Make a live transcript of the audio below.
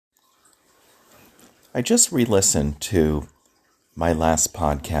I just re-listened to my last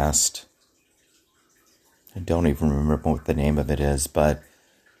podcast. I don't even remember what the name of it is, and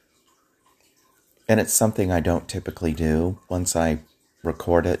it's something I don't typically do. Once I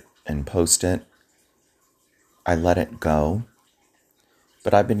record it and post it, I let it go.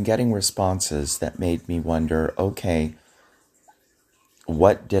 But I've been getting responses that made me wonder, okay,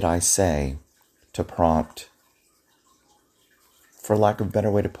 what did I say to prompt, for lack of a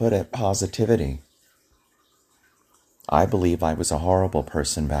better way to put it, positivity? I believe I was a horrible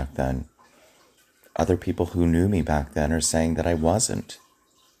person back then. Other people who knew me back then are saying that I wasn't.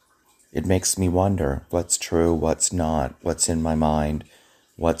 It makes me wonder what's true, what's not, what's in my mind,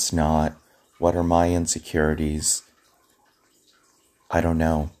 what's not, what are my insecurities. I don't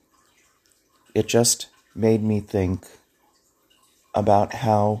know. It just made me think about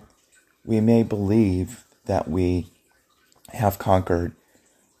how we may believe that we have conquered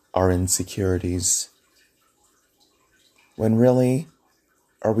our insecurities, when really,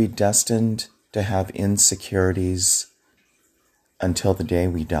 are we destined to have insecurities until the day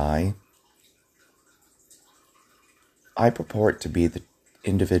we die? I purport to be the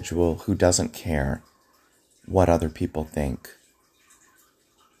individual who doesn't care what other people think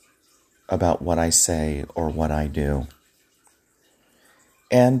about what I say or what I do.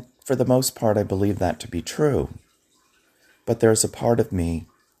 And for the most part, I believe that to be true. But there's a part of me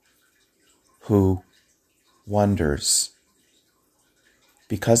who wonders,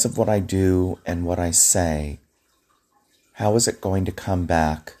 because of what I do and what I say, how is it going to come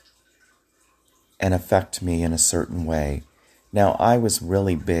back and affect me in a certain way? Now, I was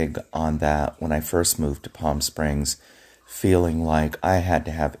really big on that when I first moved to Palm Springs, feeling like I had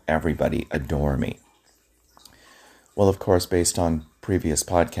to have everybody adore me. Well, of course, based on previous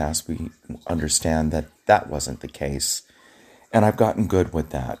podcasts, we understand that that wasn't the case. And I've gotten good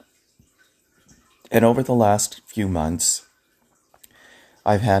with that. And over the last few months,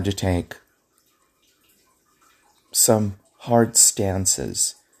 I've had to take some hard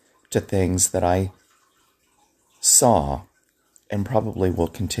stances to things that I saw and probably will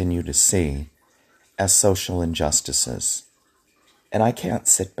continue to see as social injustices. And I can't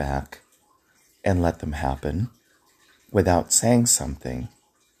sit back and let them happen without saying something.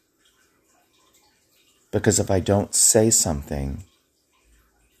 Because if I don't say something,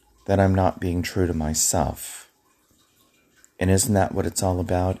 then I'm not being true to myself. And isn't that what it's all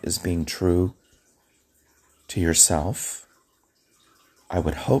about, is being true to yourself? I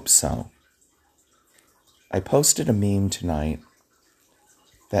would hope so. I posted a meme tonight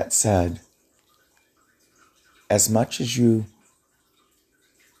that said, as much as you...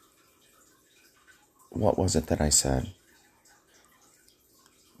 What was it that I said?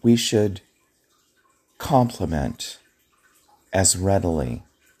 We should compliment as readily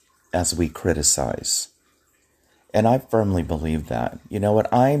as we criticize. And I firmly believe that. You know what?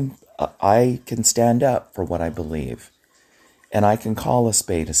 I can stand up for what I believe. And I can call a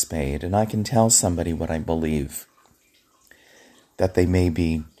spade, and I can tell somebody what I believe, that they may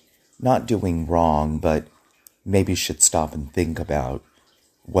be not doing wrong, but maybe should stop and think about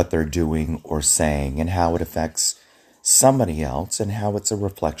what they're doing or saying and how it affects somebody else and how it's a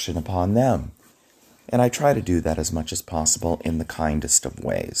reflection upon them. And I try to do that as much as possible in the kindest of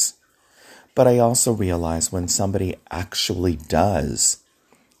ways. But I also realize when somebody actually does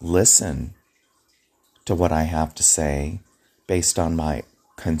listen to what I have to say based on my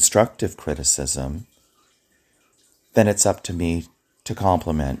constructive criticism, then it's up to me to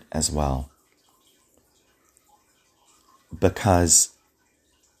compliment as well. Because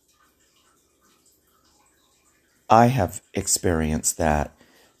I have experienced that,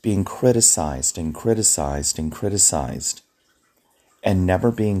 being criticized and criticized and criticized and never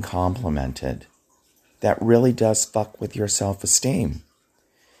being complimented, that really does fuck with your self-esteem.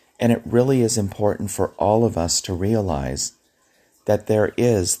 And it really is important for all of us to realize that there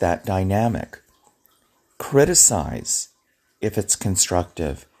is that dynamic. Criticize if it's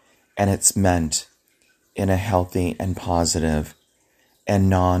constructive and it's meant in a healthy and positive and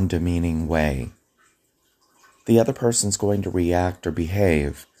non-demeaning way. The other person's going to react or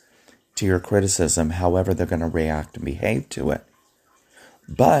behave to your criticism however they're going to react and behave to it.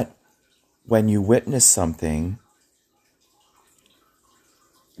 But when you witness something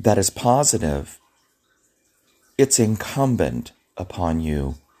that is positive, it's incumbent upon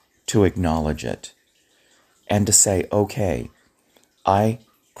you to acknowledge it and to say, okay, I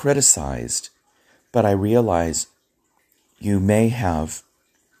criticized, but I realize you may have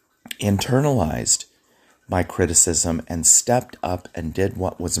internalized my criticism and stepped up and did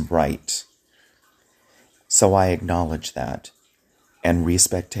what was right. So I acknowledge that and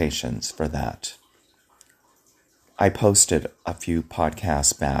respectations for that. I posted a few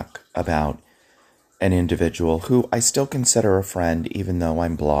podcasts back about an individual who I still consider a friend, even though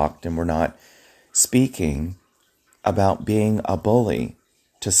I'm blocked and we're not speaking, about being a bully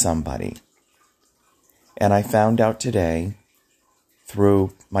to somebody. And I found out today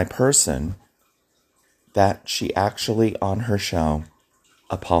through my person that she actually on her show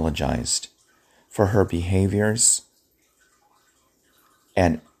apologized for her behaviors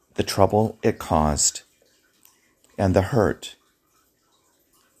and the trouble it caused and the hurt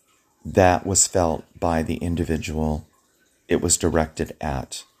that was felt by the individual it was directed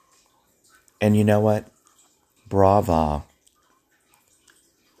at. And you know what? Brava.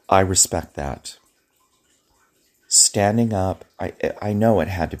 I respect that. Standing up, I know it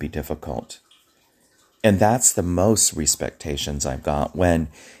had to be difficult. And that's the most respectations I've got, when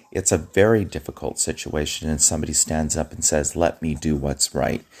it's a very difficult situation and somebody stands up and says, let me do what's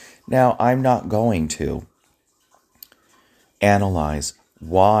right. Now, I'm not going to analyze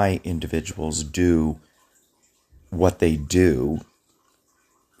why individuals do what they do.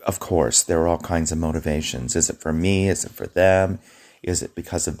 Of course, there are all kinds of motivations. Is it for me? Is it for them? Is it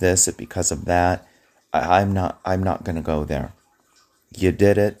because of this? Is it because of that? I'm not going to go there. You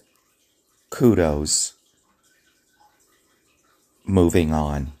did it. Kudos. Moving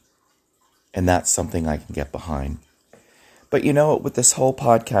on. And that's something I can get behind. But you know, with this whole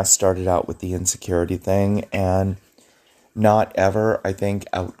podcast started out with the insecurity thing, and not ever, I think,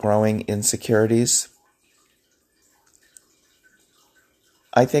 outgrowing insecurities.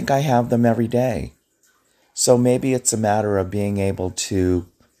 I think I have them every day. So maybe it's a matter of being able to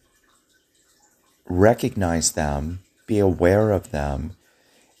recognize them, be aware of them,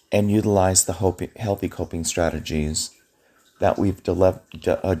 and utilize the healthy coping strategies that we've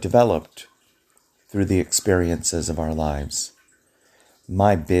developed through the experiences of our lives.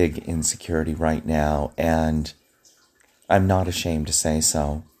 My big insecurity right now, and I'm not ashamed to say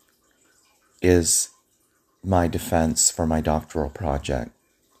so, is my defense for my doctoral project.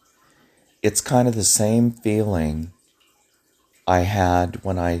 It's kind of the same feeling I had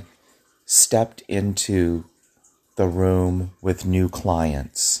when I stepped into the room with new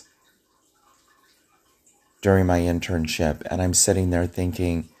clients during my internship, and I'm sitting there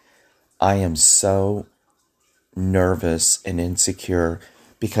thinking, I am so nervous and insecure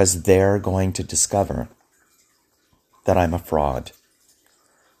because they're going to discover that I'm a fraud,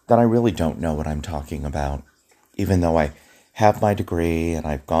 that I really don't know what I'm talking about, even though I have my degree and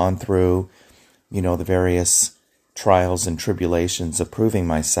I've gone through, the various trials and tribulations of proving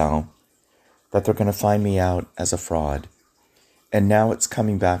myself, that they're going to find me out as a fraud. And now it's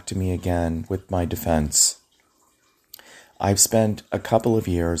coming back to me again with my defense. I've spent a couple of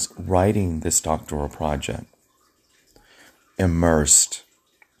years writing this doctoral project, immersed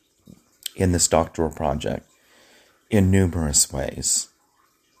in this doctoral project in numerous ways,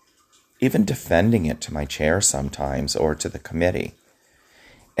 even defending it to my chair sometimes or to the committee.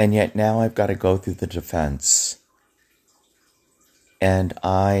 And yet now I've got to go through the defense. And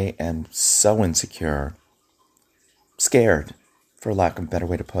I am so insecure, scared, for lack of a better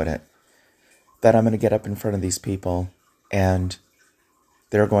way to put it, that I'm going to get up in front of these people and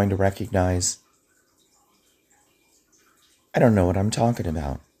they're going to recognize I don't know what I'm talking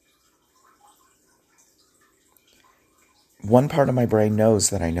about. One part of my brain knows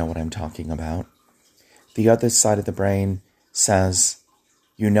that I know what I'm talking about. The other side of the brain says,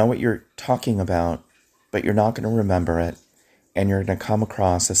 you know what you're talking about, but you're not going to remember it, and you're going to come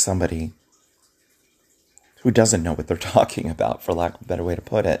across as somebody who doesn't know what they're talking about, for lack of a better way to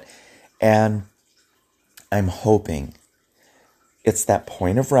put it. And I'm hoping it's that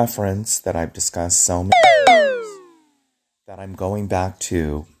point of reference that I've discussed so many times that I'm going back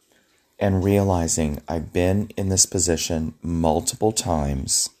to and realizing I've been in this position multiple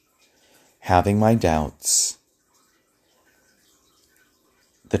times, having my doubts.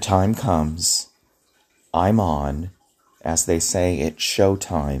 The time comes, I'm on, as they say, it's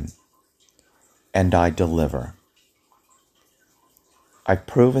showtime, and I deliver. I've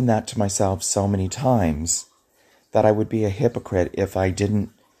proven that to myself so many times that I would be a hypocrite if I didn't,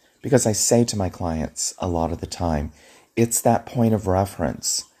 because I say to my clients a lot of the time, it's that point of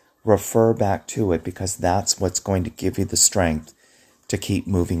reference. Refer back to it, because that's what's going to give you the strength to keep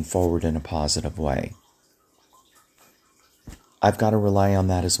moving forward in a positive way. I've got to rely on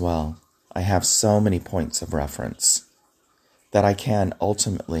that as well. I have so many points of reference that I can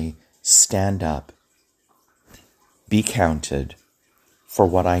ultimately stand up, be counted for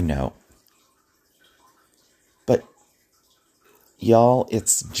what I know. But y'all,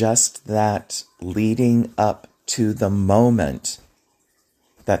 it's just that leading up to the moment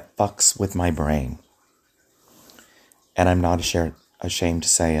that fucks with my brain. And I'm not ashamed to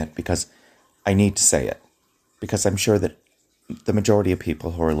say it, because I need to say it. Because I'm sure that the majority of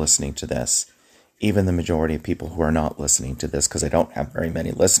people who are listening to this, even the majority of people who are not listening to this, because I don't have very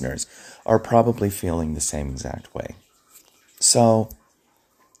many listeners, are probably feeling the same exact way. So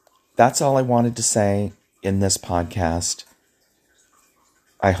that's all I wanted to say in this podcast.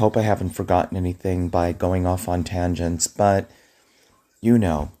 I hope I haven't forgotten anything by going off on tangents, but you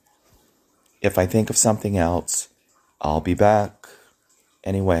know, if I think of something else, I'll be back.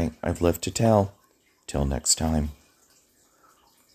 Anyway, I've lived to tell. Till next time.